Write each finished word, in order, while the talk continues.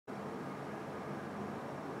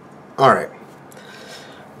Alright,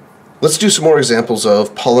 let's do some more examples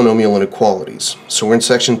of polynomial inequalities. So we're in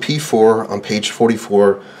section P4 on page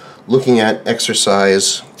 44 looking at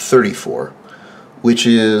exercise 34, which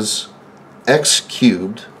is x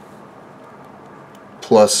cubed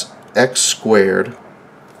plus x squared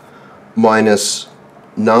minus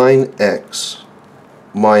 9x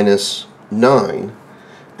minus 9,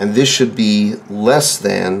 and this should be less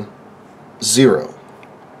than 0.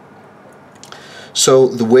 So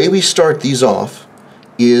the way we start these off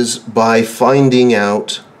is by finding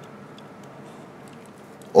out,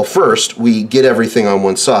 well, first we get everything on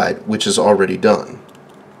one side, which is already done.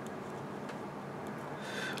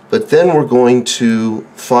 But then we're going to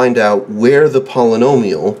find out where the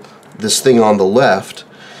polynomial, this thing on the left,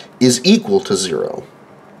 is equal to 0.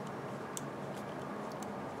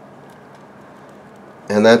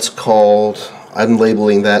 And that's called, I'm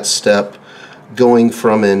labeling that step, going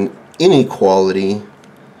from an inequality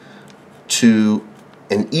to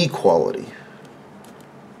an equality.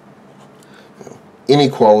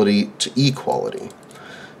 Inequality to equality.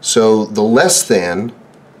 So the less than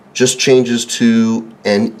just changes to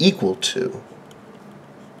an equal to.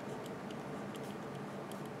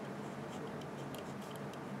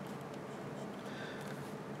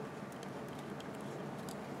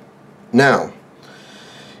 Now,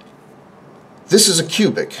 this is a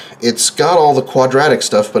cubic. It's got all the quadratic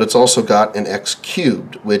stuff, but it's also got an x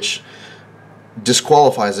cubed, which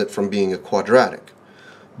disqualifies it from being a quadratic.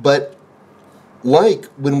 But like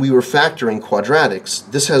when we were factoring quadratics,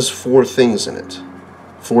 this has 4 things in it,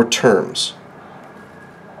 4 terms.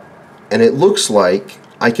 And it looks like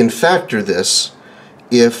I can factor this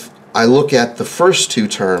if I look at the first 2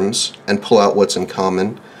 terms and pull out what's in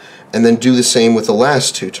common, and then do the same with the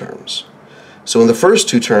last 2 terms. So in the first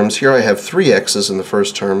 2 terms, here I have 3 x's in the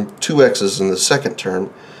first term, 2 x's in the second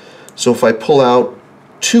term. So if I pull out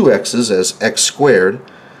 2 x's as x squared,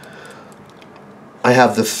 I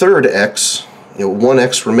have the third x, 1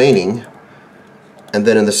 x remaining, and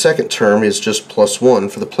then in the second term is just plus 1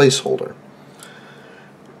 for the placeholder.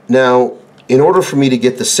 Now, in order for me to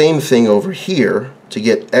get the same thing over here, to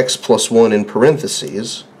get x plus 1 in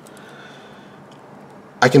parentheses,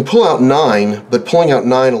 I can pull out 9, but pulling out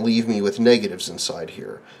 9 will leave me with negatives inside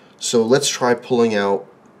here. So let's try pulling out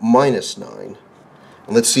minus 9.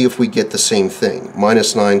 And let's see if we get the same thing.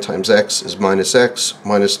 Minus 9 times x is minus x.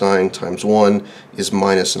 Minus 9 times 1 is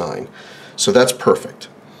minus 9. So that's perfect.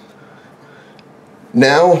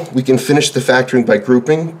 Now we can finish the factoring by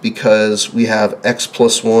grouping because we have x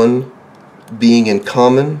plus 1 being in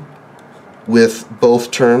common with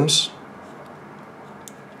both terms.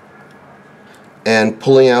 And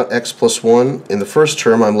pulling out x plus 1, in the first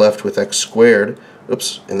term I'm left with x squared.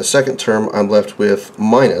 Oops, in the second term I'm left with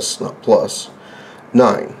minus, not plus,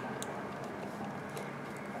 9.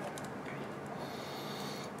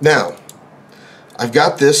 Now, I've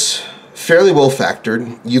got this fairly well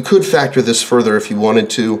factored. You could factor this further if you wanted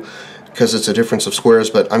to, because it's a difference of squares,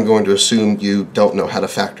 but I'm going to assume you don't know how to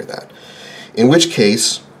factor that. In which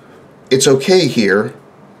case, it's okay here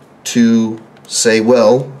to say,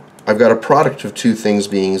 well, I've got a product of 2 things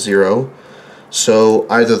being 0, so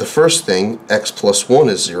either the first thing, x plus 1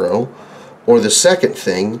 is 0, or the second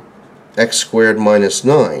thing, x squared minus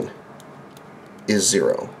 9 is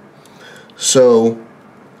 0. So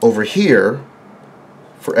over here,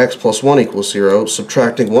 for x plus 1 equals 0,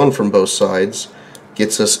 subtracting 1 from both sides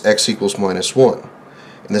gets us x equals minus 1.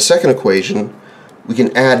 In the second equation, we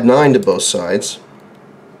can add 9 to both sides.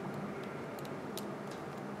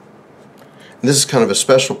 And this is kind of a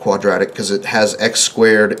special quadratic because it has x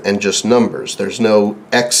squared and just numbers. There's no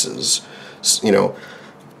x's,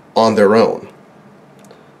 on their own.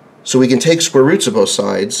 So we can take square roots of both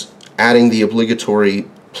sides, adding the obligatory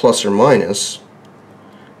plus or minus,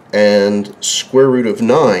 and square root of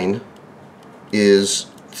 9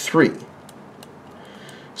 is 3.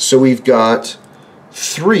 So we've got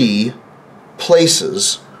 3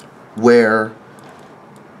 places where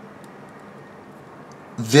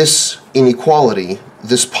this inequality,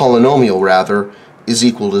 this polynomial rather, is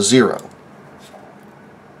equal to 0.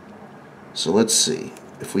 So let's see.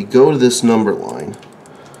 If we go to this number line,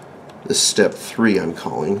 this step 3 I'm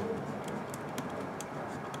calling,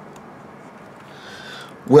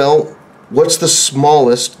 well, what's the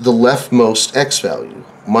smallest, the leftmost x value?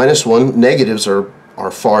 Minus 1, negatives are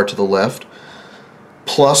far to the left.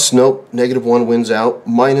 Plus, nope, negative 1 wins out.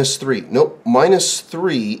 Minus 3, nope, minus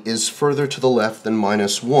 3 is further to the left than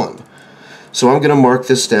minus 1. So I'm going to mark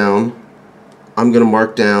this down. I'm going to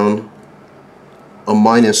mark down a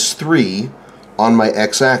minus 3 on my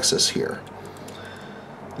x-axis here.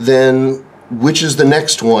 Then which is the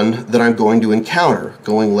next one that I'm going to encounter,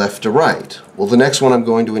 going left to right? Well, the next one I'm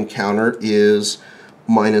going to encounter is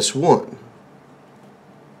minus 1.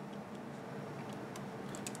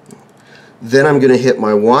 Then I'm going to hit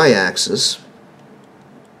my y-axis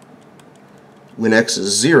when x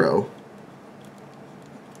is 0.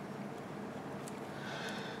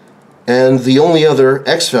 And the only other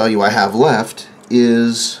x value I have left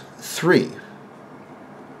is 3.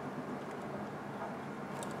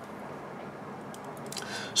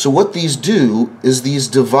 So what these do is these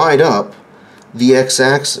divide up the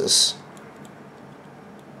x-axis.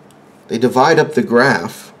 They divide up the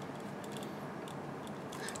graph.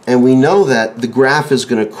 And we know that the graph is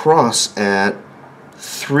going to cross at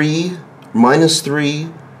 3, minus 3,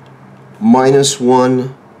 minus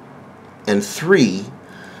 1, and 3.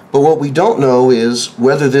 But what we don't know is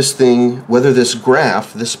whether this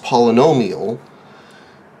graph, this polynomial,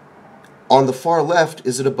 on the far left,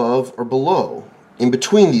 is it above or below? In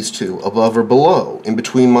between these two, above or below? In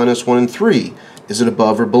between minus 1 and 3, is it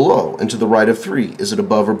above or below? And to the right of 3, is it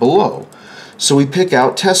above or below? So we pick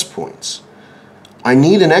out test points. I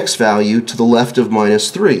need an x value to the left of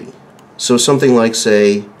minus 3. So something like,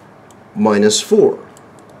 say, minus 4.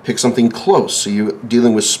 Pick something close, so you're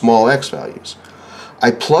dealing with small x values.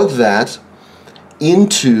 I plug that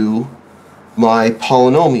into my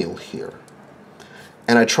polynomial here.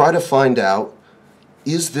 And I try to find out,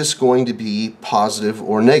 is this going to be positive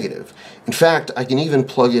or negative? In fact, I can even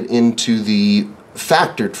plug it into the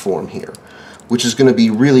factored form here, which is going to be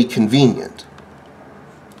really convenient.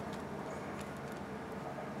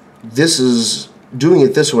 Doing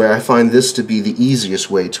it this way, I find this to be the easiest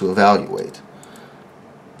way to evaluate.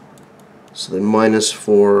 So then minus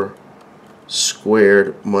 4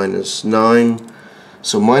 squared minus 9.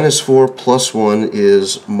 So minus 4 plus 1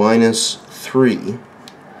 is minus 3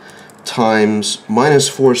 times minus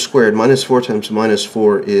 4 squared. Minus 4 times minus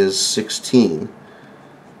 4 is 16.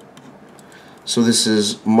 So this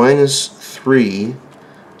is minus 3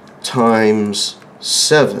 times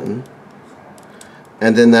 7.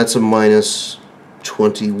 And then that's a minus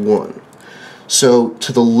 21. So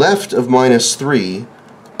to the left of minus 3,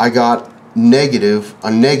 I got a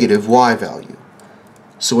negative y value.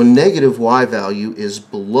 So a negative y value is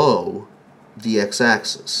below the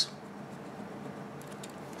x-axis.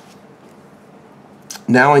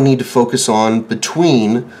 Now I need to focus on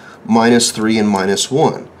between minus 3 and minus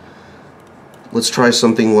 1. Let's try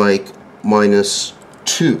something like minus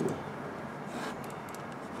 2.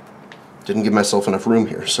 Didn't give myself enough room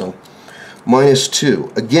here, so minus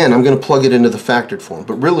 2. Again, I'm going to plug it into the factored form,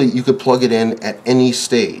 but really you could plug it in at any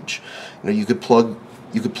stage. You could plug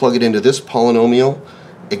it into this polynomial,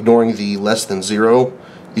 ignoring the less than 0.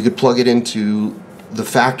 You could plug it into the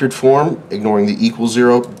factored form, ignoring the equals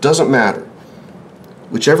 0. Doesn't matter.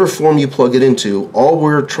 Whichever form you plug it into, all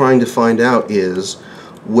we're trying to find out is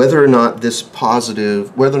whether or not this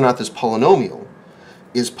polynomial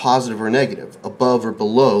is positive or negative, above or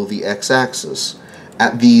below the x-axis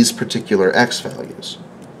at these particular x values.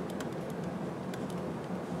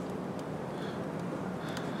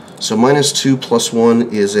 So minus 2 plus 1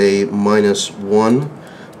 is a minus 1.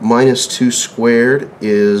 Minus 2 squared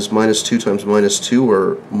is minus 2 times minus 2,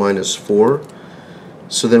 or minus 4.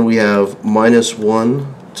 So then we have minus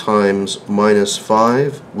 1 times minus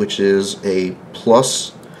 5, which is a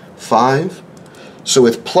plus 5. So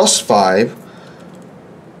with plus 5,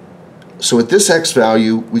 so at this x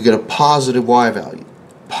value, we get a positive y value.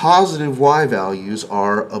 Positive y values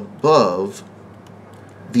are above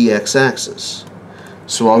the x-axis.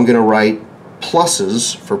 So I'm going to write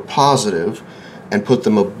pluses for positive and put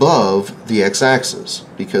them above the x-axis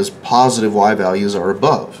because positive y values are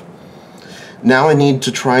above. Now I need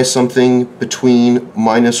to try something between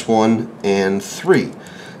minus 1 and 3.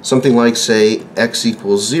 Something like, say, x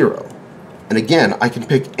equals 0. And again, I can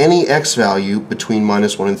pick any x value between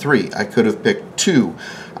minus 1 and 3. I could have picked 2.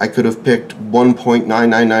 I could have picked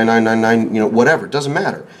 1.999999, whatever. It doesn't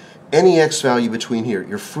matter. Any x value between here.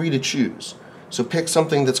 You're free to choose. So pick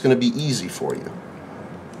something that's going to be easy for you.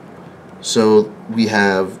 So we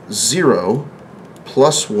have 0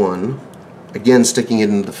 plus 1, again sticking it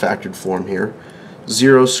into the factored form here,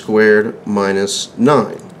 0 squared minus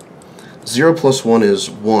 9. 0 plus 1 is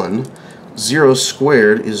 1. 0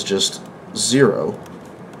 squared is just 0.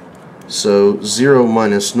 So 0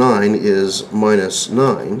 minus 9 is minus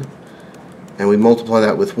 9. And we multiply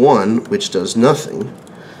that with 1, which does nothing.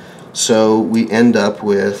 So we end up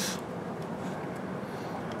with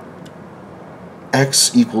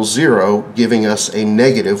x equals 0, giving us a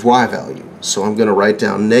negative y value. So I'm going to write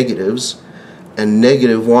down negatives, and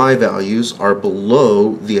negative y values are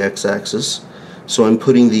below the x-axis. So I'm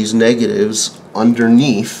putting these negatives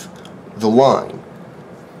underneath the line.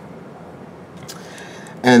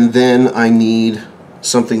 And then I need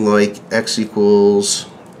something like x equals,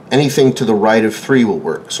 anything to the right of 3 will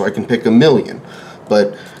work. So I can pick 1,000,000,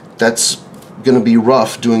 but that's going to be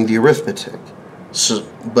rough doing the arithmetic.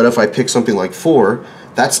 But if I pick something like 4,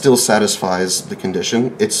 that still satisfies the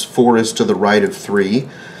condition. 4 is to the right of 3,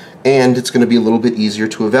 and it's going to be a little bit easier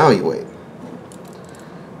to evaluate.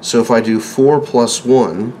 So if I do 4 plus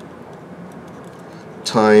 1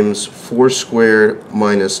 times 4 squared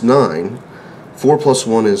minus 9, 4 plus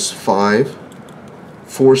 1 is 5,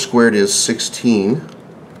 4 squared is 16,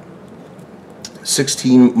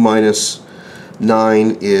 16 minus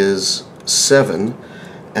 9 is 7,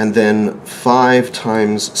 and then 5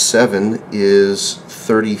 times 7 is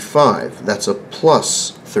 35. That's a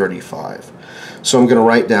plus 35. So I'm going to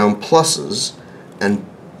write down pluses, and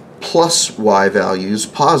plus y values,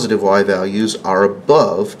 positive y values, are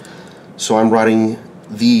above, so I'm writing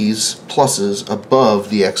these pluses above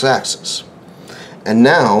the x-axis. And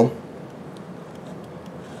now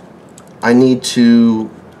I need to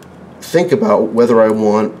think about whether I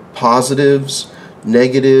want positives,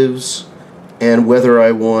 negatives, and whether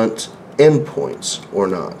I want endpoints or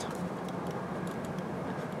not.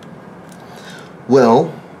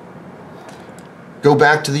 Well, go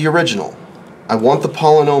back to the original. I want the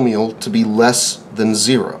polynomial to be less than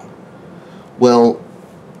 0. Well,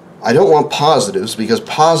 I don't want positives because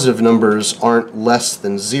positive numbers aren't less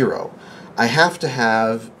than 0. I have to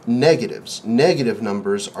have negatives. Negative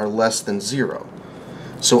numbers are less than 0.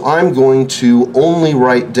 So I'm going to only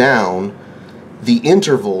write down the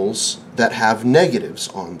intervals that have negatives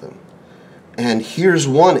on them. And here's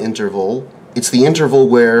one interval. It's the interval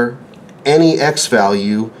where any x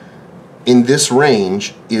value in this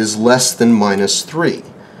range is less than minus 3.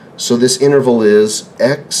 So this interval is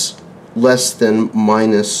x less than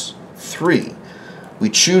minus 3. We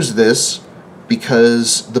choose this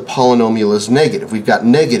because the polynomial is negative. We've got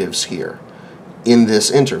negatives here in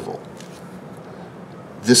this interval.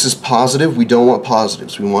 This is positive. We don't want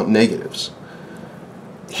positives. We want negatives.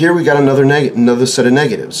 Here we got another set of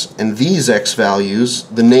negatives. And these x values,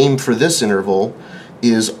 the name for this interval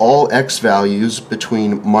is all x values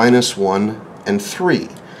between minus 1 and 3.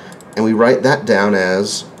 And we write that down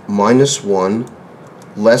as minus 1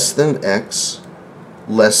 less than x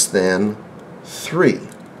less than 3.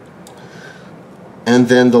 And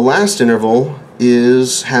then the last interval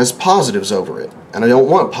has positives over it. And I don't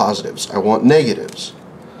want positives. I want negatives.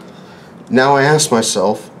 Now I ask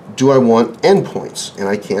myself, do I want endpoints? And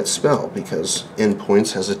I can't spell because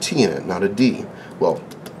endpoints has a T in it, not a D. Well,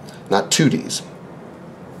 not two Ds.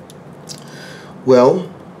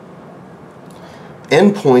 Well,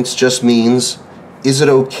 endpoints just means, is it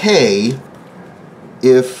okay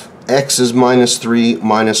if x is minus 3,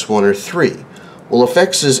 minus 1, or 3? Well, if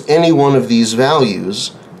x is any one of these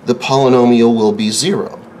values, the polynomial will be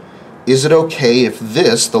 0. Is it okay if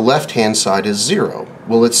this, the left-hand side, is 0?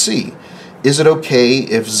 Well, let's see. Is it okay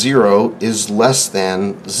if 0 is less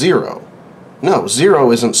than 0? No,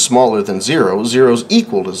 0 isn't smaller than 0. 0 is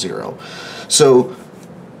equal to 0. So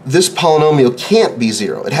this polynomial can't be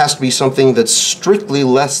 0. It has to be something that's strictly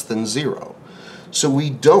less than 0. So we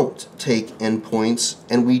don't take endpoints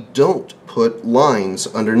and we don't put lines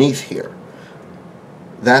underneath here.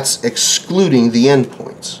 That's excluding the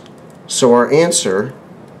endpoints. So our answer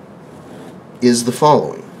is the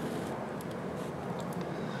following.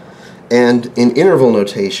 And in interval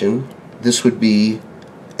notation, this would be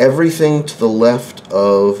everything to the left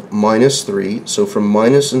of minus 3, so from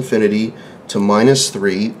minus infinity to minus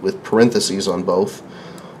 3 with parentheses on both.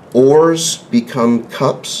 Ors become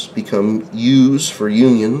cups, become U's for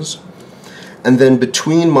unions, and then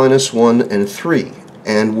between minus 1 and 3.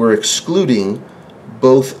 And we're excluding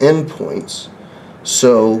both endpoints,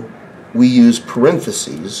 so we use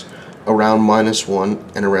parentheses around minus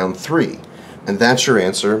 1 and around 3. And that's your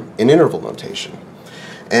answer in interval notation.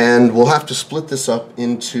 And we'll have to split this up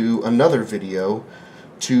into another video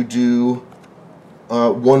to do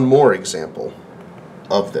one more example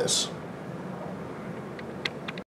of this.